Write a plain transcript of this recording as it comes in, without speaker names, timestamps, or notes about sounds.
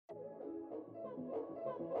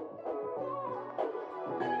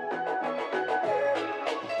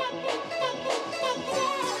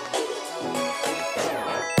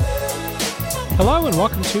Hello and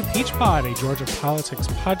welcome to Peach Pod, a Georgia politics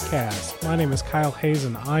podcast. My name is Kyle Hayes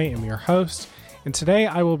and I am your host. And today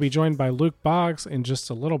I will be joined by Luke Boggs in just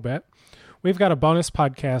a little bit. We've got a bonus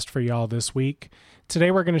podcast for y'all this week. Today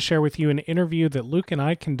we're going to share with you an interview that Luke and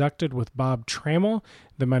I conducted with Bob Trammell,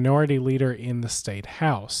 the minority leader in the state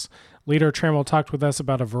house. Leader Trammell talked with us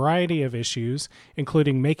about a variety of issues,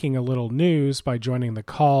 including making a little news by joining the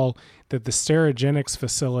call that the Sterigenics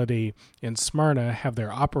facility in Smyrna have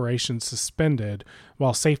their operations suspended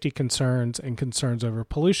while safety concerns and concerns over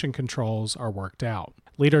pollution controls are worked out.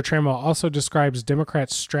 Leader Trammell also describes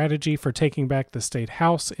Democrats' strategy for taking back the state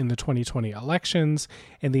house in the 2020 elections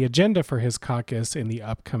and the agenda for his caucus in the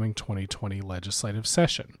upcoming 2020 legislative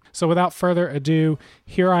session. So without further ado,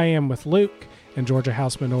 here I am with Luke and Georgia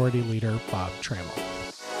House Minority Leader Bob Trammell.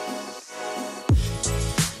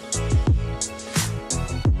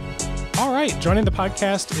 All right, joining the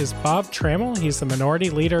podcast is Bob Trammell. He's the minority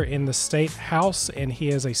leader in the state house, and he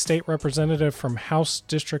is a state representative from House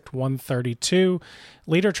District 132.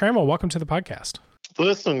 Leader Trammell, welcome to the podcast.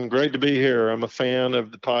 Listen, great to be here. I'm a fan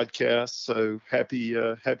of the podcast, so happy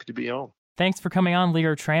to be on. Thanks for coming on,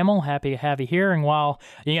 Leader Trammell. Happy to have you here. And while,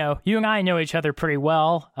 you and I know each other pretty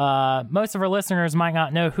well, most of our listeners might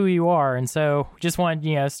not know who you are. And so just wanted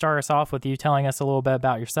to, start us off with you telling us a little bit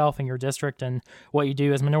about yourself and your district and what you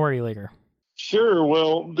do as minority leader. Sure.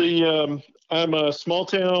 Well, I'm a small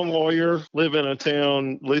town lawyer, live in a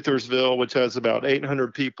town, Luthersville, which has about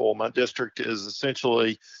 800 people. My district is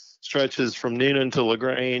essentially stretches from Newnan to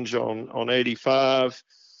LaGrange on 85.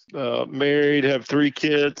 Married, have 3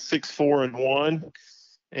 kids, 6, 4, and 1.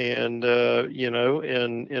 And,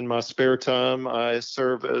 in my spare time, I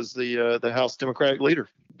serve as the House Democratic leader.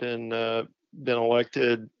 Been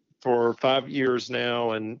elected for 5 years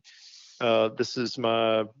now, and this is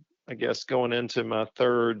going into my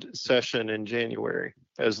 3rd session in January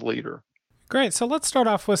as leader. Great. So let's start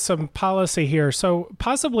off with some policy here. So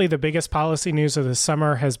possibly the biggest policy news of the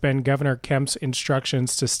summer has been Governor Kemp's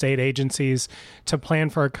instructions to state agencies to plan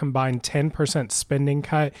for a combined 10% spending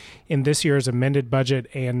cut in this year's amended budget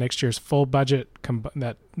and next year's full budget.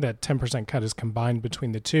 That 10% cut is combined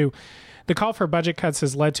between the two. The call for budget cuts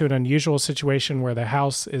has led to an unusual situation where the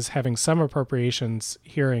House is having some appropriations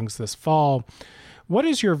hearings this fall. What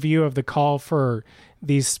is your view of the call for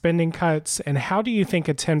these spending cuts, and how do you think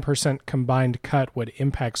a 10% combined cut would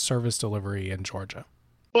impact service delivery in Georgia?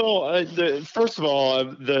 Well, first of all,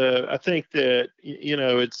 I think that,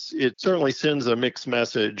 it certainly sends a mixed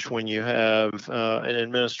message when you have an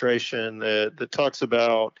administration that talks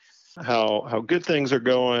about how good things are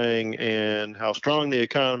going and how strong the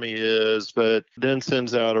economy is, but then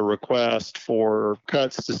sends out a request for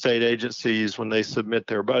cuts to state agencies when they submit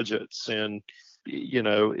their budgets. And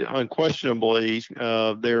unquestionably,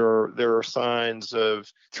 there are signs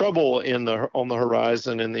of trouble on the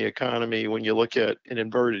horizon in the economy. When you look at an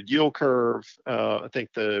inverted yield curve, I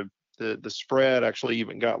think the spread actually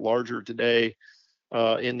even got larger today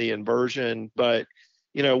in the inversion. But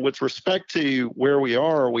with respect to where we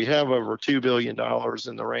are, we have over $2 billion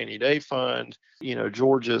in the rainy day fund.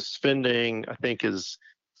 Georgia's spending, I think, is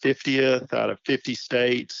 50th out of 50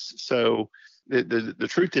 states. So the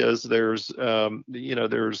truth is there's not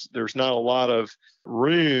a lot of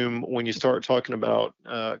room when you start talking about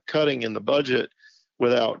cutting in the budget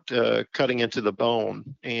without cutting into the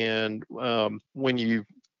bone. And when you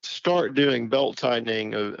start doing belt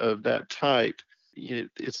tightening of that type,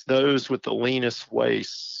 it's those with the leanest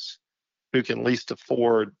waists who can least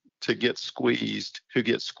afford to get squeezed who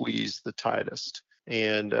get squeezed the tightest.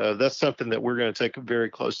 And that's something that we're going to take a very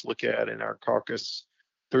close look at in our caucus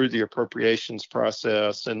through the appropriations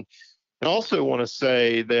process. And I also want to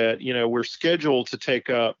say that, we're scheduled to take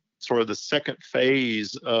up sort of the second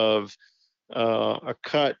phase of a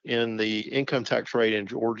cut in the income tax rate in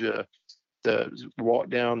Georgia that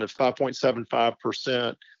walked down to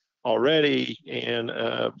 5.75% already, and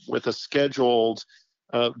with a scheduled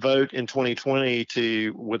vote in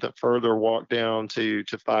 2020 with a further walk down to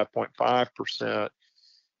 5.5%.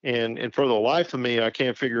 And for the life of me, I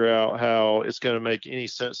can't figure out how it's going to make any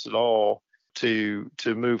sense at all to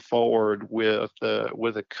move forward with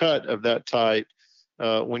a cut of that type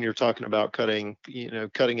when you're talking about cutting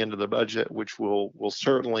into the budget, which will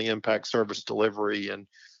certainly impact service delivery and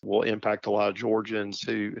will impact a lot of Georgians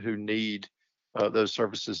who need those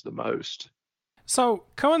services the most. So,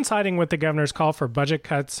 coinciding with the governor's call for budget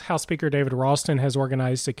cuts, House Speaker David Ralston has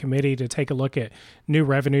organized a committee to take a look at new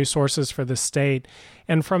revenue sources for the state.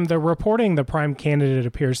 And from the reporting, the prime candidate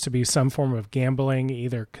appears to be some form of gambling,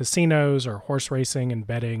 either casinos or horse racing and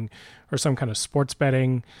betting or some kind of sports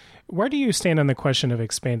betting. Where do you stand on the question of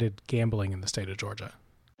expanded gambling in the state of Georgia?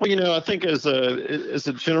 Well, I think as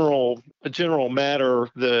a general matter,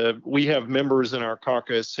 we have members in our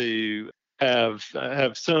caucus who have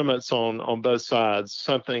sentiments on both sides.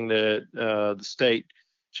 Something that the state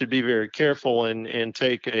should be very careful and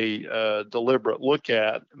take a deliberate look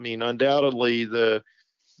at. I mean, undoubtedly, the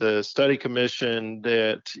study commission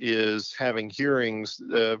that is having hearings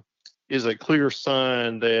is a clear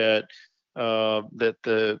sign that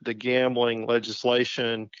the gambling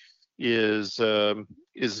legislation is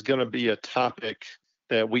going to be a topic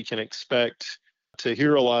that we can expect to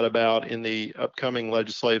hear a lot about in the upcoming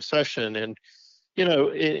legislative session. And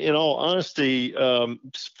in all honesty,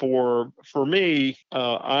 for me,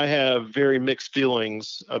 I have very mixed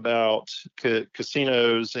feelings about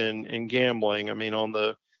casinos and gambling. I mean, on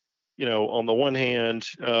the one hand,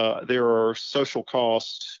 there are social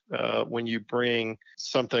costs when you bring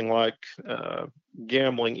something like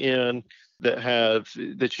gambling in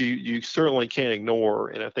that you certainly can't ignore,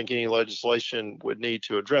 and I think any legislation would need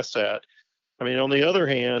to address that. I mean, on the other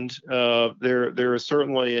hand, there is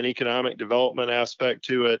certainly an economic development aspect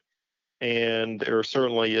to it, and there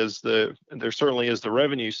certainly is the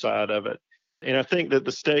revenue side of it. And I think that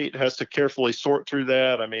the state has to carefully sort through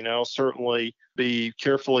that. I mean, I'll certainly be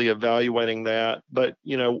carefully evaluating that. But,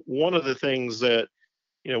 one of the things that,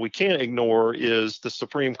 we can't ignore is the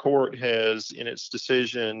Supreme Court has, in its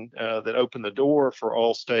decision that opened the door for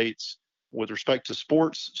all states with respect to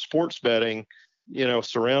sports betting,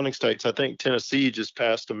 surrounding states. I think Tennessee just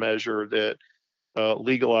passed a measure that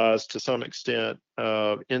legalized to some extent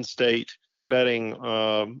in-state betting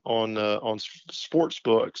on sports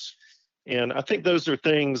books. And I think those are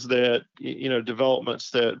things that,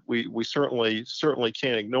 developments that we certainly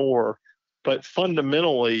can't ignore. But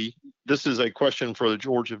fundamentally, this is a question for the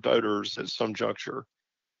Georgia voters at some juncture.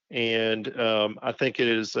 And I think it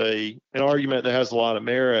is an argument that has a lot of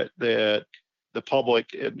merit that the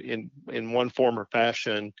public in one form or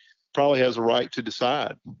fashion probably has a right to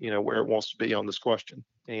decide, where it wants to be on this question.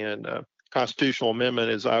 And constitutional amendment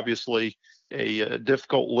is obviously a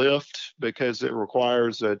difficult lift because it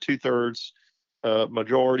requires a 2/3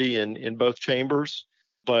 majority in both chambers.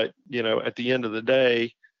 But, at the end of the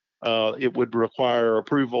day, it would require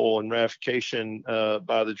approval and ratification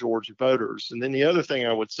by the Georgia voters. And then the other thing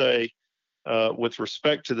I would say with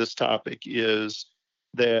respect to this topic is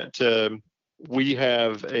that we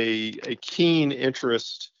have a keen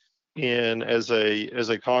interest in, as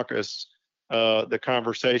a caucus, the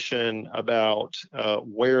conversation about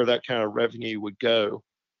where that kind of revenue would go.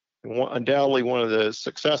 And undoubtedly, one of the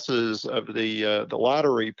successes of the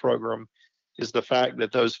lottery program is the fact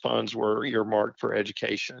that those funds were earmarked for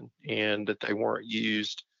education and that they weren't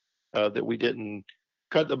used, that we didn't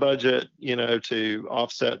cut the budget, to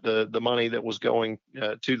offset the money that was going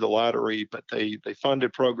to the lottery, but they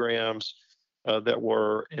funded programs that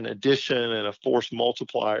were an addition and a force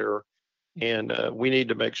multiplier. And we need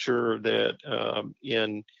to make sure that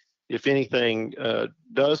if anything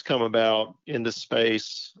does come about in this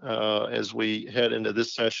space as we head into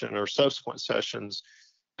this session or subsequent sessions,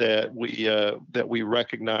 that we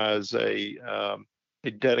recognize a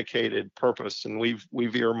dedicated purpose. And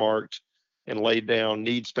we've earmarked and laid down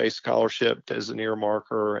needs-based scholarship as an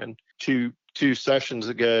earmarker. And two sessions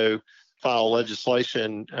ago, filed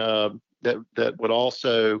legislation that would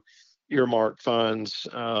also earmark funds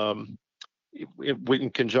in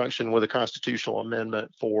conjunction with a constitutional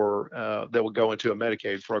amendment that would go into a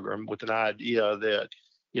Medicaid program, with an idea that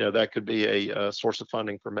that could be a source of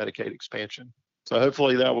funding for Medicaid expansion. So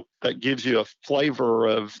hopefully that gives you a flavor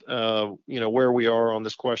of where we are on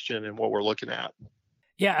this question and what we're looking at.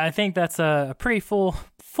 Yeah, I think that's a pretty full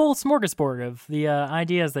smorgasbord of the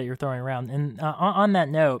ideas that you're throwing around. And on that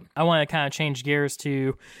note, I want to kind of change gears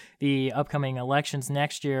to the upcoming elections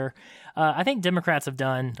next year. I think Democrats have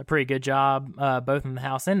done a pretty good job, both in the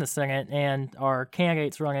House and the Senate, and our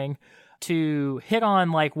candidates running to hit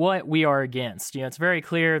on like what we are against. It's very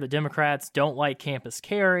clear that Democrats don't like campus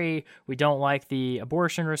carry. We don't like the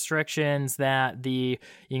abortion restrictions that the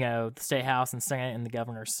State House and Senate and the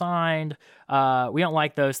governor signed. We don't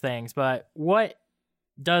like those things. But what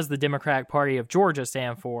does the Democratic Party of Georgia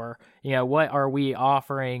stand for? What are we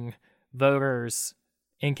offering voters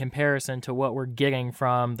in comparison to what we're getting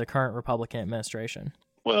from the current Republican administration?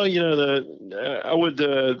 Well, I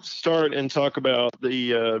would start and talk about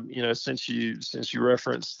the since you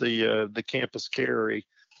referenced the campus carry.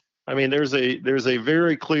 I mean, there's a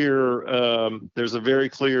very clear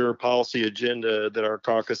policy agenda that our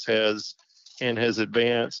caucus has and has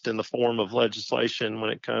advanced in the form of legislation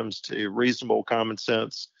when it comes to reasonable common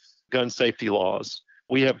sense gun safety laws.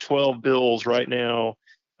 We have 12 bills right now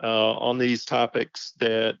on these topics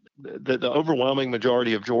that the overwhelming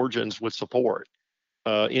majority of Georgians would support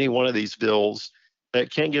any one of these bills that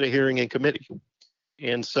can't get a hearing in committee.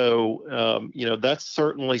 And so, that's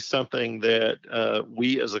certainly something that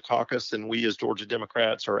we as a caucus and we as Georgia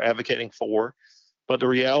Democrats are advocating for. But the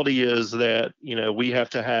reality is that, we have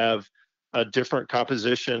to have a different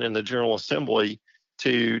composition in the General Assembly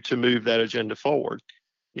to move that agenda forward.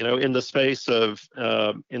 In the space of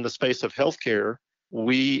healthcare,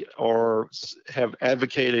 we have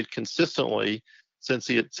advocated consistently since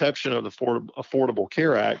the inception of the Affordable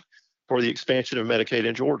Care Act for the expansion of Medicaid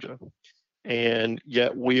in Georgia. And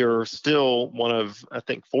yet we are still one of, I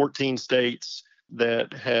think, 14 states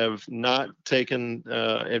that have not taken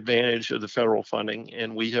advantage of the federal funding,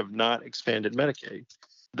 and we have not expanded Medicaid.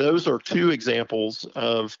 Those are two examples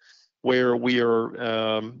of where we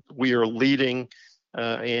are leading,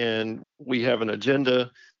 and we have an agenda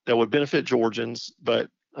that would benefit Georgians, but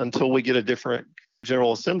until we get a different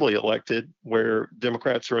General Assembly elected where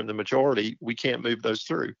Democrats are in the majority, we can't move those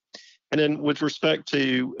through. And then with respect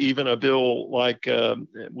to even a bill like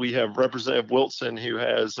we have Representative Wilson, who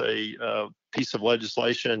has a piece of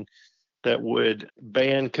legislation that would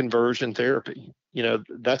ban conversion therapy.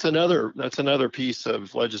 That's another piece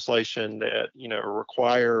of legislation that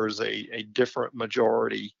requires a different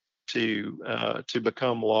majority to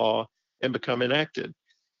become law and become enacted.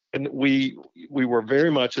 And we were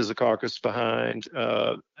very much as a caucus behind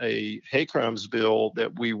a hate crimes bill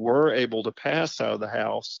that we were able to pass out of the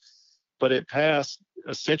House, but it passed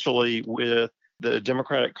essentially with the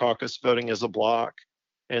Democratic caucus voting as a block,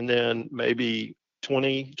 and then maybe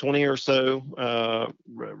 20 or so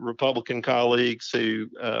Republican colleagues who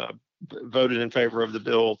voted in favor of the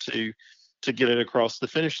bill to get it across the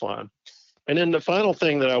finish line. And then the final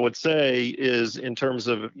thing that I would say is, in terms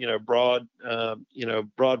of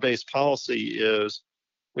broad-based policy, is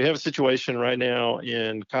we have a situation right now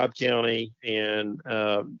in Cobb County and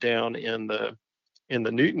down in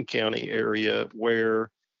the Newton County area where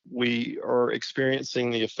we are experiencing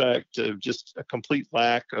the effect of just a complete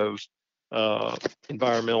lack of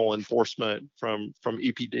environmental enforcement from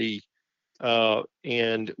EPD.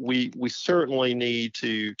 And we certainly need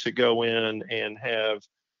to go in and have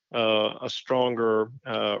a stronger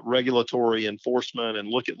regulatory enforcement and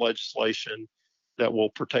look at legislation that will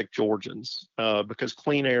protect Georgians, because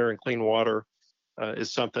clean air and clean water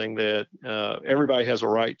is something that everybody has a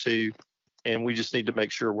right to, and we just need to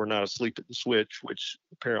make sure we're not asleep at the switch, which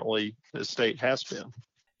apparently the state has been.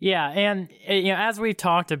 Yeah, and as we've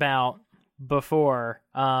talked about before,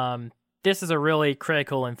 this is a really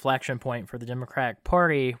critical inflection point for the Democratic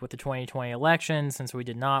Party with the 2020 election. Since we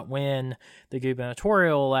did not win the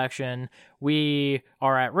gubernatorial election, we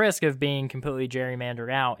are at risk of being completely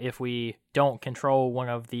gerrymandered out if we don't control one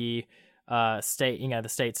of the state, the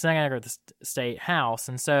state Senate or the state House.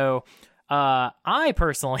 And so I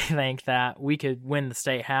personally think that we could win the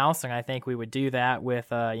state House, and I think we would do that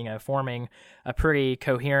with, forming a pretty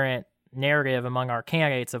coherent narrative among our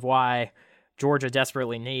candidates of why Georgia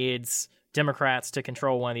desperately needs Democrats to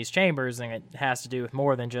control one of these chambers, and it has to do with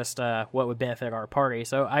more than just what would benefit our party.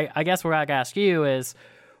 So I guess what I gotta ask you is,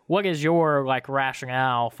 what is your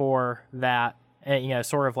rationale for that?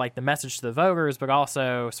 Sort of like the message to the voters, but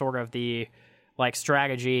also sort of the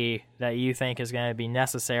strategy that you think is going to be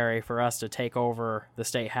necessary for us to take over the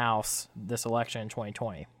state house this election in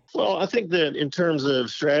 2020. Well, I think that in terms of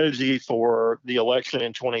strategy for the election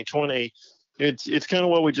in 2020, it's kind of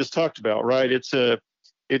what we just talked about, right?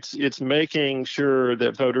 It's making sure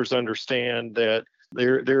that voters understand that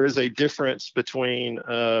there is a difference between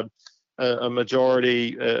a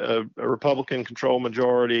majority, a Republican-controlled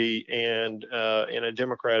majority, and a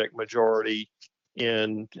Democratic majority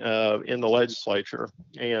in the legislature,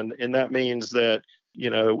 and that means that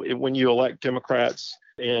when you elect Democrats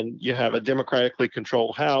and you have a democratically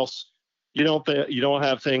controlled House, you don't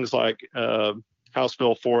have things like House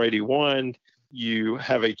Bill 481. You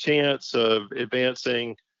have a chance of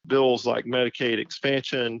advancing bills like Medicaid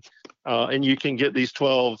expansion, and you can get these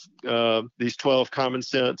 12 common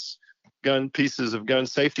sense pieces of gun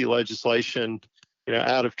safety legislation,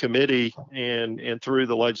 out of committee and through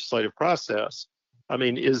the legislative process. I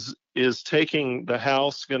mean, is taking the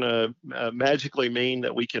House going to magically mean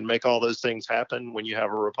that we can make all those things happen when you have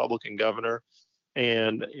a Republican governor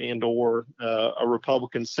and or a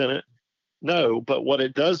Republican Senate? No, but what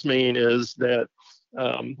it does mean is that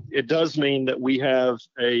we have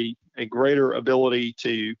a greater ability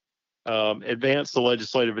to advance the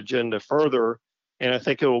legislative agenda further, and I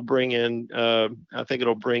think it'll bring in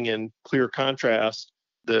clear contrast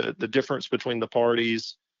the difference between the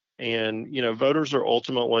parties. And voters are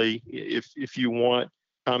ultimately, if you want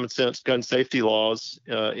common sense gun safety laws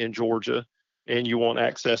in Georgia, and you want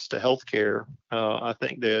access to health care, I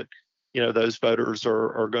think that those voters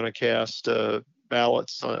are going to cast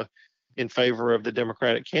ballots in favor of the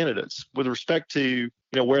Democratic candidates. With respect to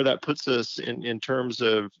where that puts us in terms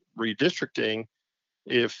of redistricting,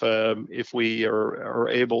 if we are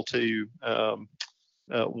able to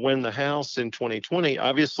win the House in 2020,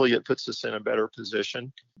 obviously it puts us in a better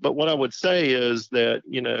position. But what I would say is that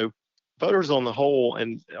voters on the whole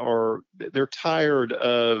they're tired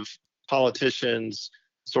of politicians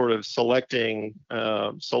sort of selecting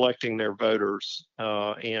their voters,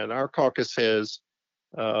 and our caucus has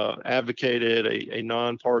advocated a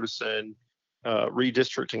nonpartisan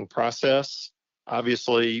redistricting process.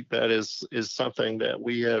 Obviously, that is something that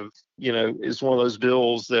we have, is one of those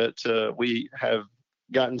bills that we have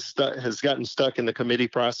gotten stuck in the committee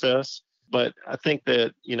process. But I think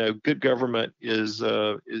that good government is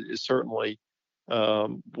certainly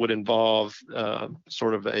would involve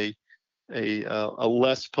sort of a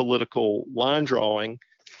less political line drawing.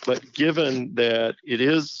 But given that it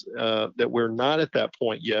is that we're not at that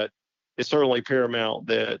point yet, it's certainly paramount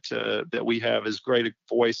that we have as great a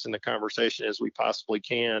voice in the conversation as we possibly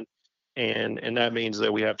can, and that means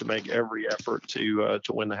that we have to make every effort to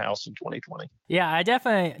win the House in 2020. Yeah, I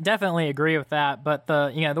definitely agree with that. But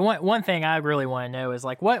the one thing I really want to know is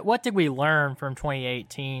like what did we learn from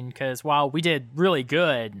 2018? Because while we did really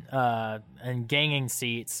good in gaining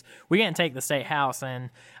seats, we didn't take the state house, and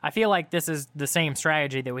I feel like this is the same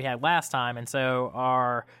strategy that we had last time. And so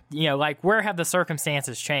where have the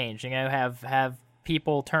circumstances changed? Have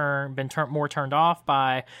people been more turned off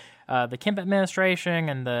by the Kemp administration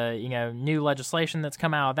and the new legislation that's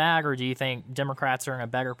come out of that, or do you think Democrats are in a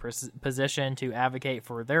better position to advocate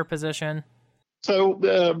for their position? So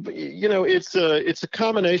it's a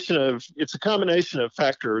combination of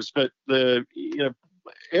factors, but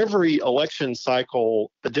every election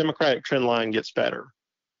cycle the Democratic trend line gets better.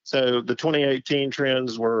 So the 2018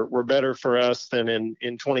 trends were better for us than in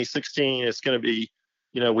 2016. It's going to be,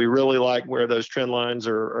 we really like where those trend lines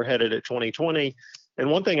are headed at 2020. And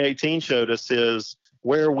one thing 18 showed us is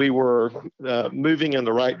where we were moving in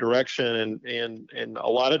the right direction, and a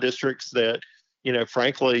lot of districts that,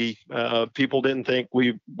 frankly, people didn't think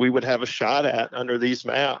we would have a shot at under these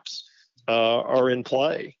maps are in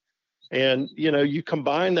play. And, you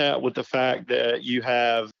combine that with the fact that you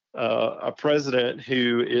have a president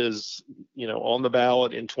who is, on the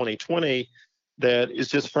ballot in 2020 that is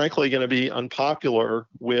just frankly going to be unpopular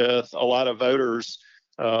with a lot of voters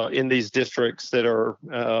in these districts that are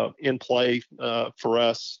in play for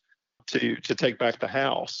us to take back the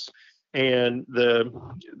House. And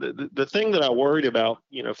the thing that I worried about,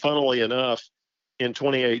 funnily enough, in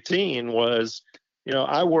 2018 was,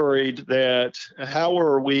 I worried that how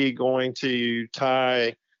are we going to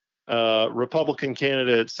tie Republican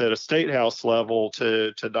candidates at a state house level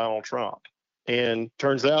to Donald Trump? And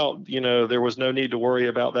turns out, there was no need to worry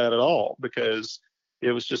about that at all, because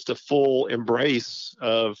it was just a full embrace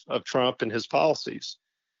of Trump and his policies.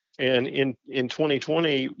 And in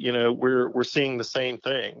 2020, we're seeing the same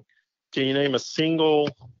thing. Can you name a single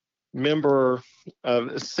member of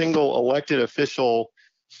a single elected official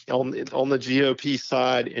on the GOP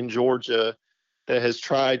side in Georgia that has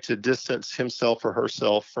tried to distance himself or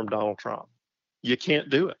herself from Donald Trump? You can't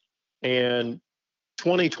do it. And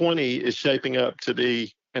 2020 is shaping up to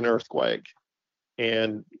be an earthquake.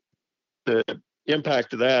 And the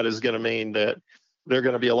impact of that is going to mean that there are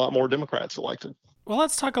going to be a lot more Democrats elected. Well,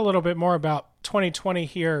 let's talk a little bit more about 2020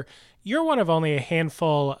 here. You're one of only a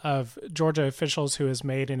handful of Georgia officials who has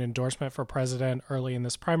made an endorsement for president early in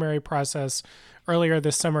this primary process. Earlier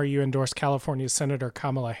this summer, you endorsed California Senator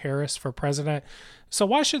Kamala Harris for president. So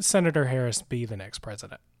why should Senator Harris be the next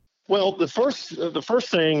president? Well, the first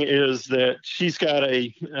thing is that she's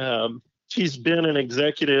been an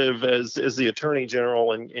executive as the Attorney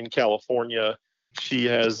General in California. She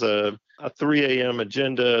has a 3 a.m.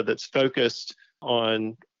 agenda that's focused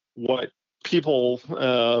on what people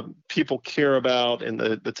care about and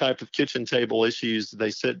the type of kitchen table issues they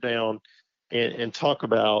sit down and talk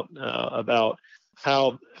about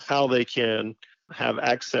how they can have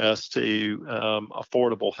access to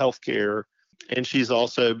affordable health care. And she's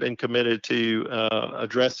also been committed to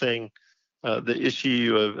addressing the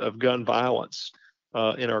issue of gun violence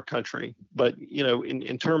in our country. But,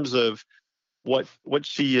 in terms of what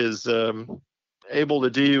she is able to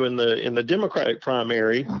do in the Democratic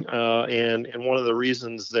primary, and one of the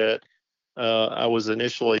reasons that I was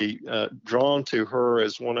initially drawn to her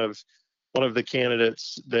as one of the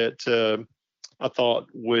candidates that I thought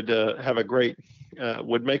would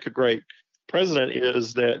make a great president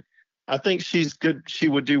is that I think she's good. She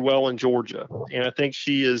would do well in Georgia, and I think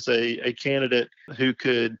she is a candidate who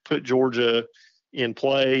could put Georgia in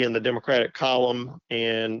play in the Democratic column,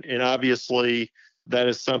 and obviously that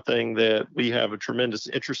is something that we have a tremendous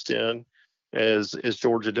interest in as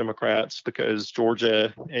Georgia Democrats, because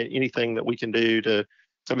Georgia, anything that we can do to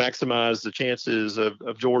maximize the chances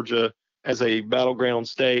of Georgia as a battleground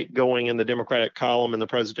state going in the Democratic column in the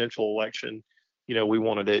presidential election, we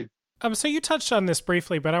want to do. So you touched on this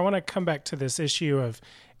briefly, but I want to come back to this issue of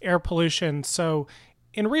air pollution. So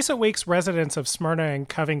in recent weeks, residents of Smyrna and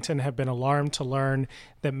Covington have been alarmed to learn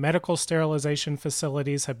that medical sterilization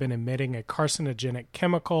facilities have been emitting a carcinogenic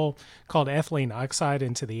chemical called ethylene oxide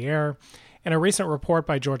into the air. And a recent report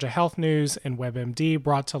by Georgia Health News and WebMD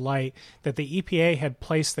brought to light that the EPA had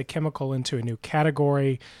placed the chemical into a new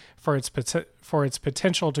category for its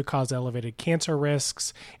potential to cause elevated cancer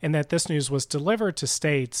risks, and that this news was delivered to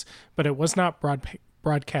states, but it was not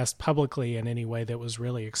broadcast publicly in any way that was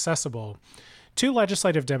really accessible. Two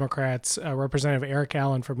legislative Democrats, Representative Eric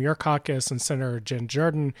Allen from your caucus and Senator Jen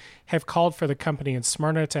Jordan, have called for the company in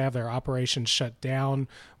Smyrna to have their operations shut down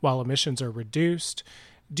while emissions are reduced.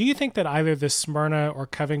 Do you think that either the Smyrna or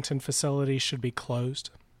Covington facility should be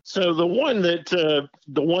closed? So the one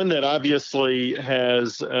that obviously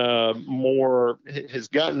has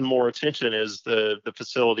gotten more attention is the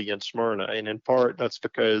facility in Smyrna, and in part that's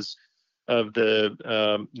because of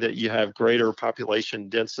that you have greater population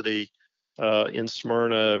density in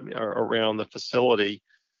Smyrna around the facility.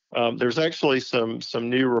 There's actually some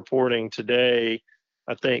new reporting today,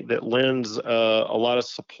 I think, that lends a lot of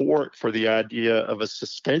support for the idea of a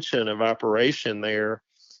suspension of operation there,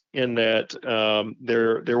 in that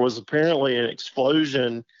there was apparently an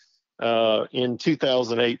explosion in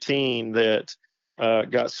 2018 that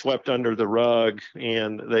got swept under the rug,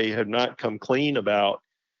 and they have not come clean about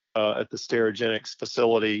at the Sterigenics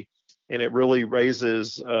facility, and it really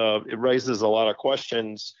raises a lot of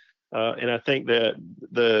questions. And I think that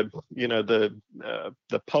the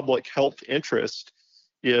public health interest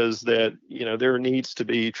is that there needs to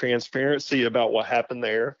be transparency about what happened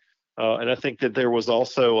there. And I think that there was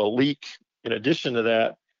also a leak in addition to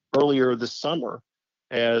that earlier this summer,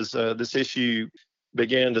 as this issue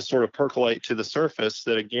began to sort of percolate to the surface,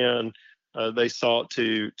 that again they sought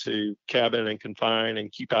to cabin and confine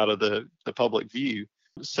and keep out of the public view.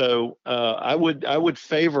 So I would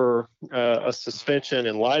favor a suspension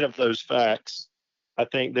in light of those facts. I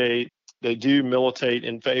think they do militate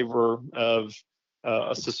in favor of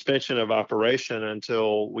a suspension of operation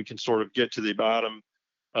until we can sort of get to the bottom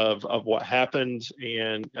of what happened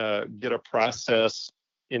and get a process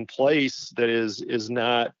in place that is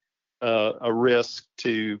not a risk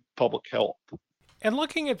to public health. And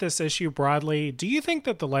looking at this issue broadly, do you think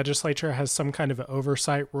that the legislature has some kind of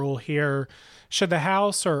oversight rule here? Should the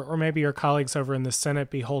House or maybe your colleagues over in the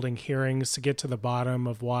Senate be holding hearings to get to the bottom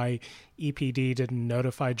of why EPD didn't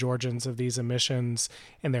notify Georgians of these emissions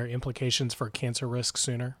and their implications for cancer risk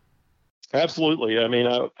sooner? Absolutely. I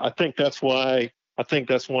mean, I think that's why I think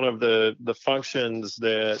that's one of the functions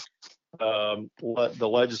that the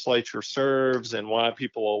legislature serves, and why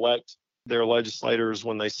people elect their legislators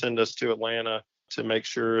when they send us to Atlanta, to make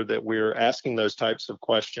sure that we're asking those types of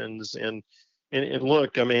questions. And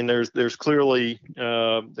look, I mean, there's clearly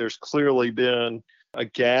been a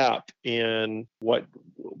gap in what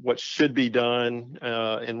should be done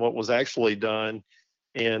and what was actually done,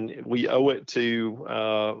 and we owe it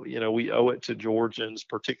to Georgians,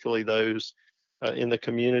 particularly those in the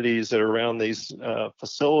communities that are around these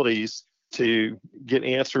facilities, to get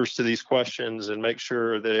answers to these questions and make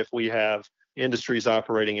sure that if we have industries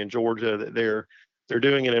operating in Georgia, that they're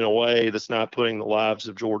doing it in a way that's not putting the lives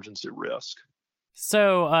of Georgians at risk.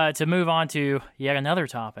 So to move on to yet another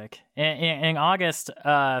topic, in August,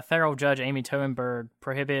 federal judge Amy Totenberg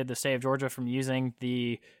prohibited the state of Georgia from using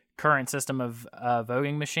the current system of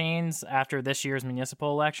voting machines after this year's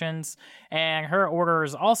municipal elections, and her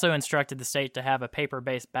orders also instructed the state to have a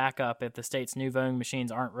paper-based backup if the state's new voting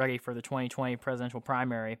machines aren't ready for the 2020 presidential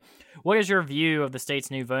primary. What is your view of the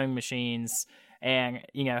state's new voting machines, and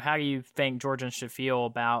how do you think Georgians should feel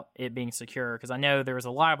about it being secure? Because I know there was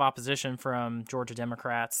a lot of opposition from Georgia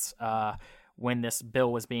Democrats when this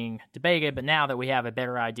bill was being debated, but now that we have a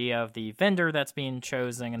better idea of the vendor that's being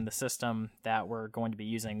chosen and the system that we're going to be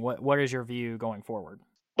using, what is your view going forward?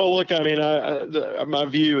 Well, look, I mean, my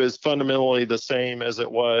view is fundamentally the same as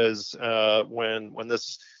it was when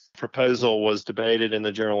this proposal was debated in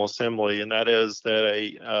the General Assembly, and that is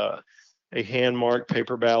that a hand-marked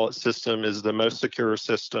paper ballot system is the most secure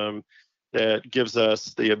system that gives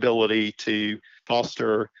us the ability to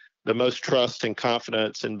foster the most trust and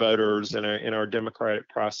confidence in voters in our democratic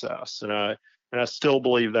process. And I still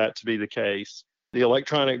believe that to be the case. The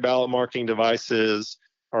electronic ballot marking devices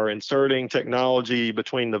are inserting technology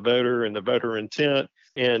between the voter and the voter intent.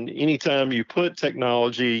 And anytime you put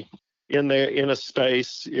technology in there in a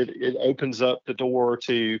space, it opens up the door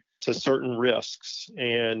to certain risks.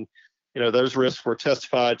 And those risks were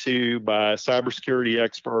testified to by cybersecurity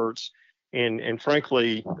experts, and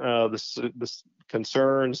frankly, the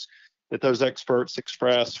concerns that those experts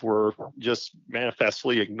expressed were just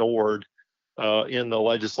manifestly ignored in the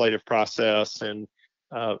legislative process and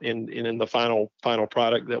in the final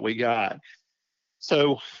product that we got.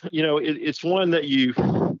 So, it's one that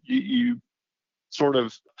you sort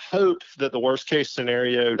of hope that the worst case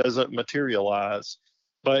scenario doesn't materialize.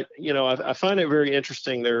 But, I find it very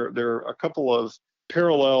interesting. There are a couple of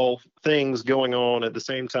parallel things going on at the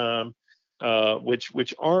same time,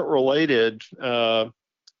 which aren't related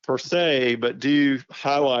per se, but do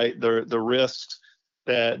highlight the risks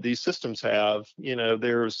that these systems have.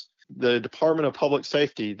 There's the Department of Public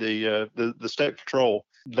Safety, the State Patrol.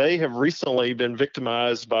 They have recently been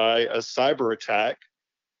victimized by a cyber attack,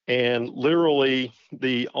 and literally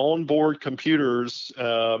the onboard computers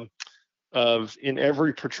in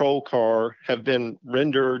every patrol car have been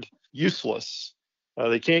rendered useless.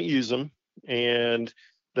 They can't use them, and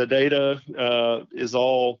the data is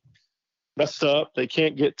all messed up. They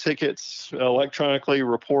can't get tickets electronically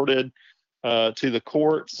reported to the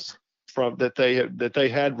courts that they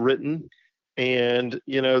had written. And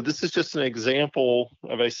this is just an example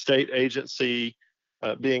of a state agency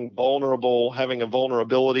being vulnerable, having a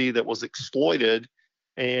vulnerability that was exploited,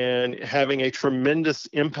 and having a tremendous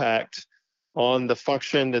impact on the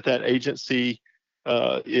function that agency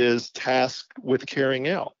is tasked with carrying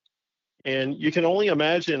out. And you can only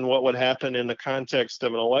imagine what would happen in the context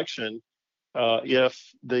of an election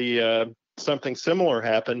if something similar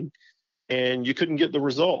happened and you couldn't get the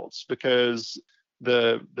results because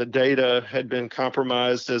the data had been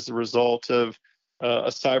compromised as a result of a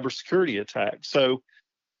cybersecurity attack. So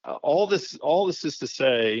all this is to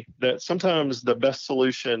say that sometimes the best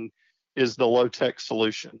solution is the low-tech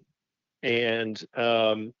solution. And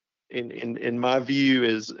in my view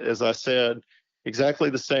is, as I said, exactly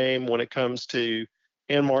the same when it comes to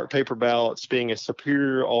hand-marked paper ballots being a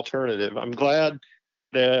superior alternative. I'm glad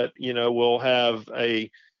that we'll have a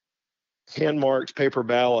hand-marked paper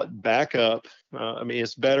ballot backup.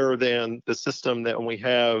 It's better than the system that we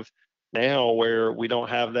have now, where we don't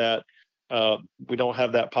have that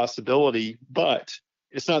possibility. But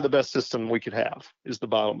it's not the best system we could have, is the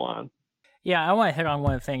bottom line. Yeah, I want to hit on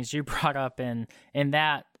one of the things you brought up in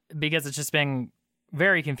that, because it's just been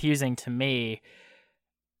very confusing to me.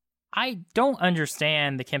 I don't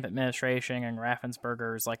understand the Kemp administration and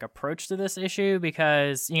Raffensperger's approach to this issue,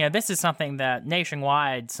 because this is something that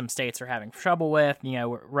nationwide some states are having trouble with,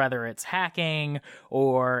 whether it's hacking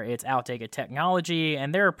or it's outdated technology,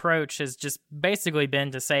 and their approach has just basically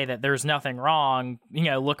been to say that there's nothing wrong,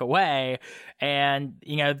 look away, and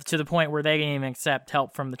to the point where they didn't even accept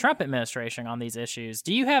help from the Trump administration on these issues.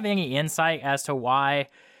 Do you have any insight as to why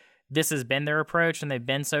this has been their approach and they've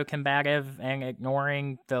been so combative and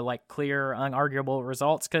ignoring the clear, unarguable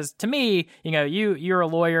results? Because to me, you're a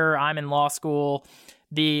lawyer, I'm in law school.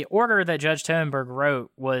 The order that Judge Totenberg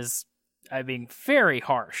wrote was, very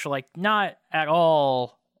harsh, not at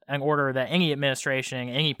all an order that any administration,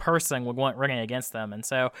 any person would want written against them. And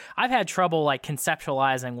so I've had trouble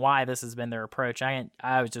conceptualizing why this has been their approach. I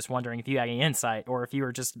was just wondering if you had any insight or if you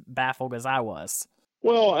were just baffled as I was.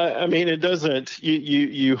 Well, it doesn't.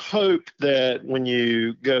 You hope that when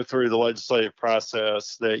you go through the legislative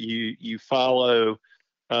process that you follow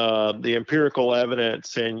the empirical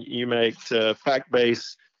evidence and you make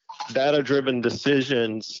fact-based, data-driven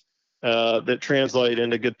decisions that translate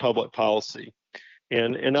into good public policy.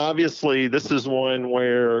 And obviously, this is one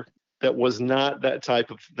where it was not that type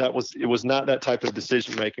of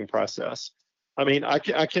decision-making process.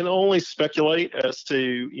 I can only speculate as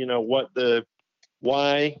to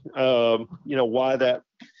why that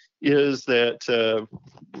is that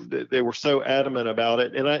they were so adamant about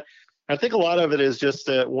it. And I think a lot of it is just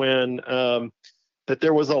that when that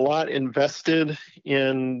there was a lot invested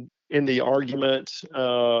in the argument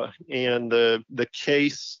and the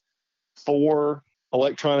case for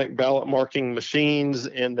electronic ballot marking machines,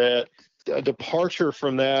 and that a departure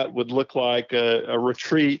from that would look like a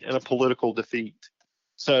retreat and a political defeat.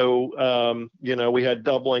 So, we had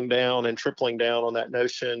doubling down and tripling down on that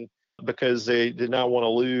notion because they did not want to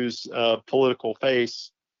lose political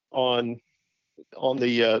face on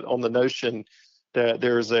the notion that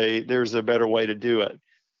there's a better way to do it.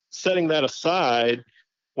 Setting that aside,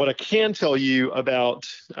 What I can tell you about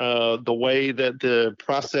the way that the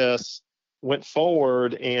process went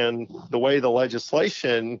forward and the way the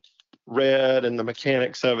legislation read and the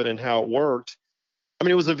mechanics of it and how it worked, I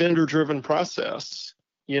mean, it was a vendor-driven process.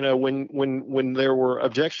 When there were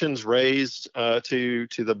objections raised to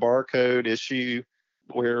the barcode issue,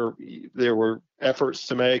 where there were efforts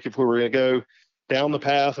to make, if we were going to go down the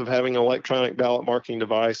path of having an electronic ballot marking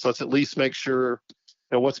device, let's at least make sure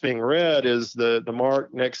that what's being read is the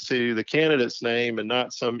mark next to the candidate's name and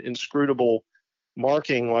not some inscrutable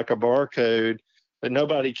marking like a barcode that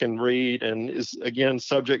nobody can read and is, again,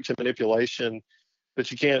 subject to manipulation,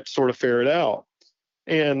 but you can't sort of ferret out.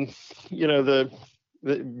 And,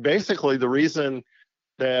 basically the reason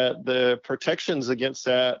that the protections against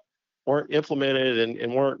that weren't implemented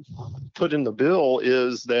and weren't put in the bill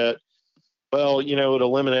is that, well, it would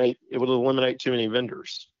eliminate too many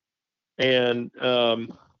vendors. And,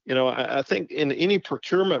 I think in any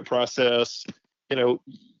procurement process,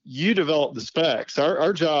 you develop the specs.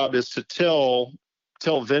 Our job is to tell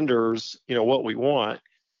vendors, what we want.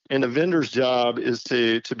 And the vendor's job is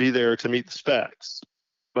to be there to meet the specs.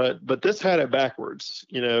 But this had it backwards.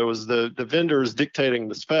 It was the vendors dictating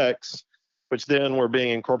the specs, which then were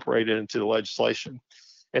being incorporated into the legislation.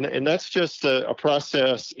 And that's just a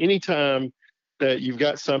process. Anytime that you've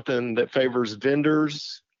got something that favors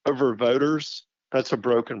vendors over voters, that's a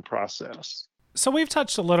broken process. So we've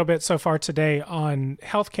touched a little bit so far today on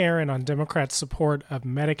healthcare and on Democrats' support of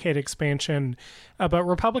Medicaid expansion, but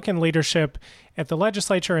Republican leadership at the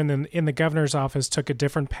legislature and then in the governor's office took a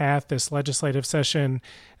different path this legislative session.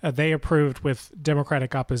 They approved with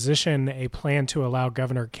Democratic opposition a plan to allow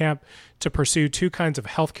Governor Kemp to pursue two kinds of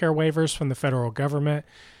healthcare waivers from the federal government.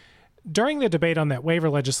 During the debate on that waiver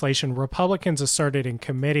legislation, Republicans asserted in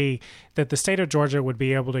committee that the state of Georgia would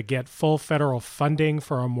be able to get full federal funding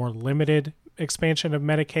for a more limited expansion of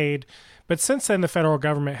Medicaid. But since then, the federal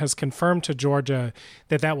government has confirmed to Georgia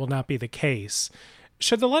that that will not be the case.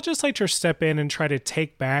 Should the legislature step in and try to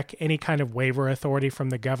take back any kind of waiver authority from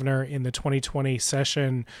the governor in the 2020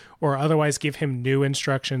 session, or otherwise give him new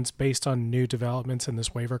instructions based on new developments in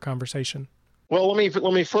this waiver conversation? Well,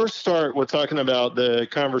 let me first start with talking about the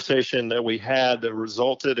conversation that we had that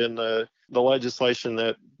resulted in the legislation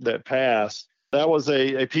that passed. That was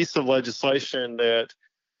a piece of legislation that,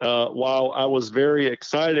 while I was very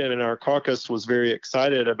excited and our caucus was very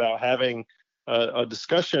excited about having a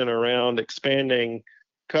discussion around expanding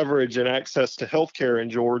coverage and access to health care in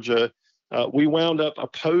Georgia, we wound up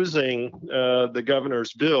opposing the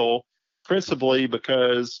governor's bill, principally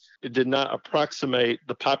because it did not approximate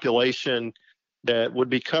the population that would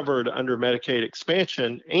be covered under Medicaid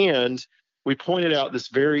expansion. And we pointed out this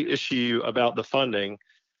very issue about the funding,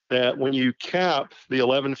 that when you cap the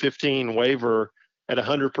 1115 waiver at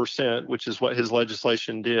 100%, which is what his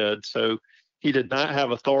legislation did, so he did not have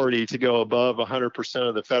authority to go above 100%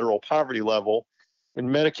 of the federal poverty level. And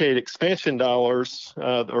Medicaid expansion dollars,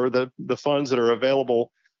 or the funds that are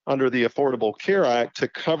available under the Affordable Care Act to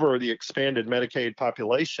cover the expanded Medicaid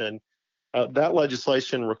population, that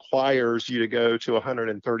legislation requires you to go to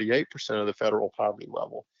 138% of the federal poverty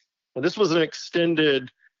level. And this was an extended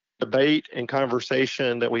debate and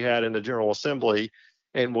conversation that we had in the General Assembly,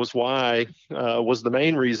 and was the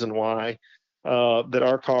main reason why that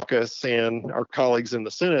our caucus and our colleagues in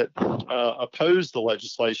the Senate opposed the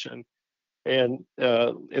legislation. And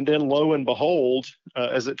then lo and behold,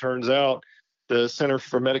 as it turns out, the Center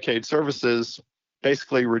for Medicaid Services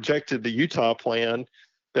basically rejected the Utah plan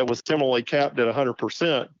that was similarly capped at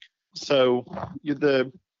 100%. So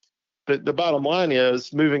the bottom line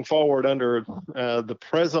is, moving forward under the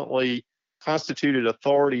presently constituted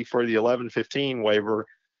authority for the 1115 waiver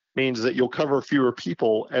means that you'll cover fewer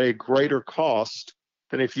people at a greater cost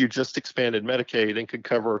than if you just expanded Medicaid and could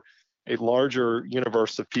cover a larger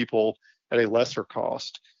universe of people at a lesser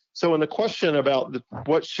cost. So in the question about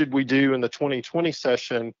what should we do in the 2020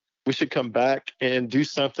 session, we should come back and do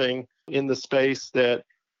something in the space that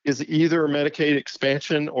is either Medicaid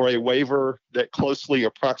expansion or a waiver that closely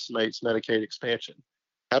approximates Medicaid expansion.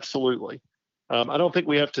 Absolutely. I don't think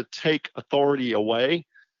we have to take authority away.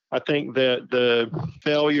 I think that the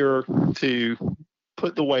failure to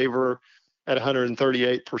put the waiver at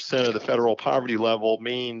 138% of the federal poverty level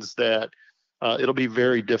means that it'll be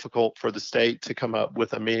very difficult for the state to come up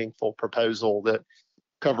with a meaningful proposal that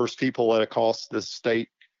covers people at a cost the state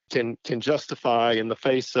can justify in the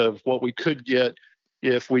face of what we could get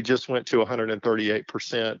if we just went to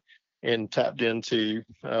 138% and tapped into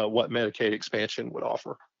what Medicaid expansion would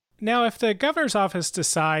offer. Now, if the governor's office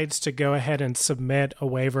decides to go ahead and submit a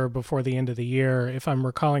waiver before the end of the year, if I'm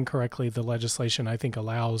recalling correctly, the legislation, I think,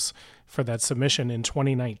 allows for that submission in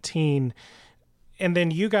 2019, and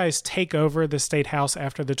then you guys take over the state house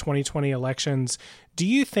after the 2020 elections, do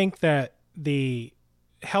you think that the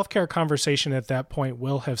healthcare conversation at that point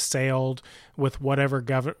will have sailed with whatever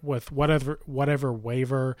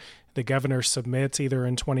waiver the governor submits either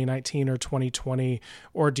in 2019 or 2020?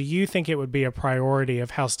 Or do you think it would be a priority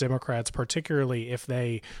of House Democrats, particularly if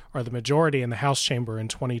they are the majority in the House chamber in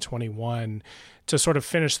 2021, to sort of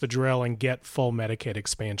finish the drill and get full Medicaid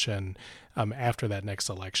expansion after that next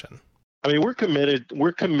election? I mean, we're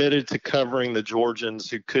committed to covering the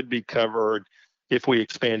Georgians who could be covered if we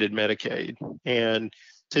expanded Medicaid. And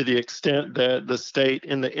to the extent that the state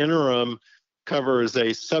in the interim covers a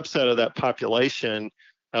subset of that population,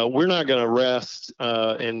 we're not going to rest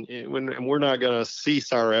and we're not going to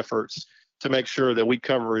cease our efforts to make sure that we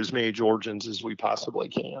cover as many Georgians as we possibly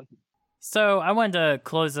can. So I wanted to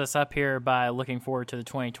close this up here by looking forward to the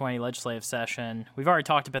 2020 legislative session. We've already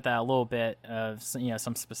talked about that a little bit of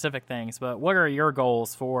some specific things, but what are your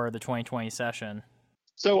goals for the 2020 session?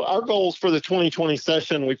 So our goals for the 2020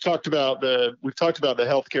 session, we've talked about the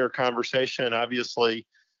healthcare conversation. Obviously,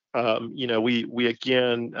 we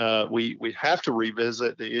have to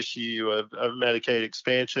revisit the issue of Medicaid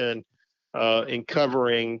expansion in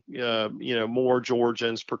covering more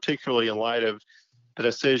Georgians, particularly in light of the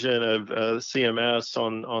decision of CMS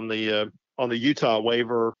on the Utah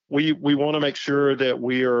waiver. We want to make sure that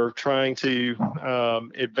we are trying to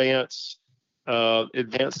advance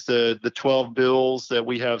the 12 bills that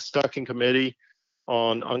we have stuck in committee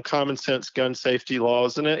on common sense gun safety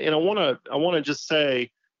laws. And I want to just say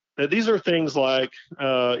that these are things like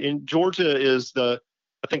in Georgia is I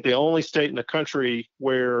think the only state in the country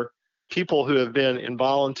where people who have been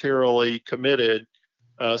involuntarily committed,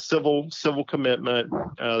 civil commitment,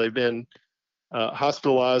 they've been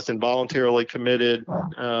hospitalized and voluntarily committed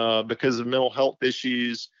because of mental health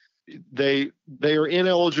issues. They are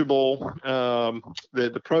ineligible.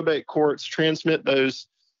 The probate courts transmit those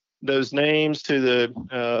names to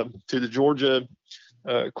the Georgia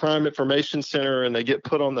Crime Information Center, and they get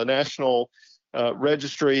put on the national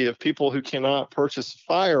registry of people who cannot purchase a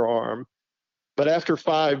firearm. But after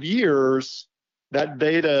 5 years, that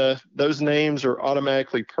data, those names are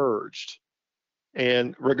automatically purged.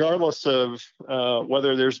 And regardless of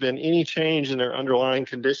whether there's been any change in their underlying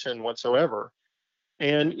condition whatsoever.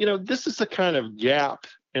 And, this is the kind of gap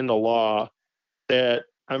in the law that,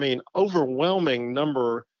 overwhelming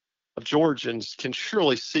number of Georgians can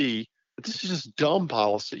surely see that this is just dumb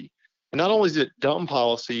policy. And not only is it dumb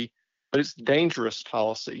policy, but it's dangerous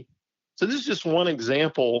policy. So this is just one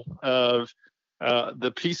example of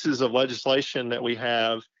the pieces of legislation that we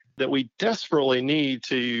have that we desperately need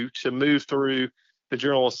to move through the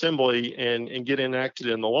General Assembly and get enacted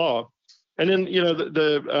in the law. And then,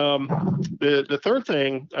 the third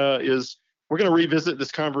thing is we're going to revisit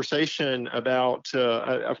this conversation about.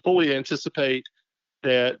 I fully anticipate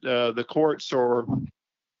that the courts are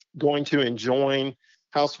going to enjoin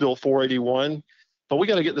House Bill 481, but we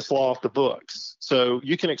got to get this law off the books. So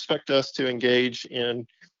you can expect us to engage in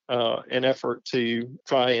an effort to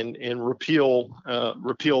try and repeal the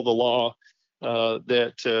law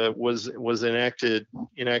that was enacted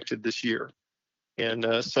this year. And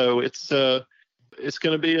so it's going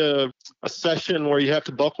to be a session where you have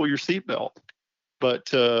to buckle your seatbelt. But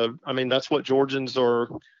that's what Georgians are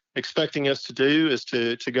expecting us to do, is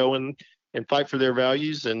to go in and fight for their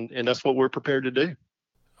values, and that's what we're prepared to do.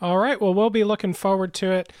 All right. Well, we'll be looking forward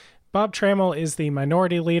to it. Bob Trammell is the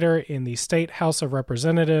minority leader in the State House of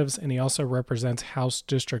Representatives, and he also represents House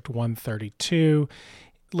District 132.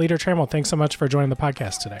 Leader Trammell, thanks so much for joining the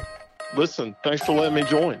podcast today. Listen, thanks for letting me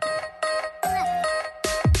join.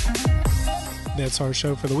 That's our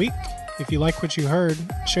show for the week. If you like what you heard,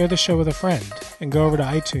 share the show with a friend and go over to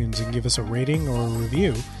iTunes and give us a rating or a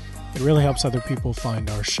review. It really helps other people find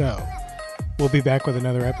our show. We'll be back with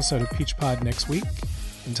another episode of Peach Pod next week.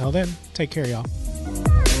 Until then, take care, y'all.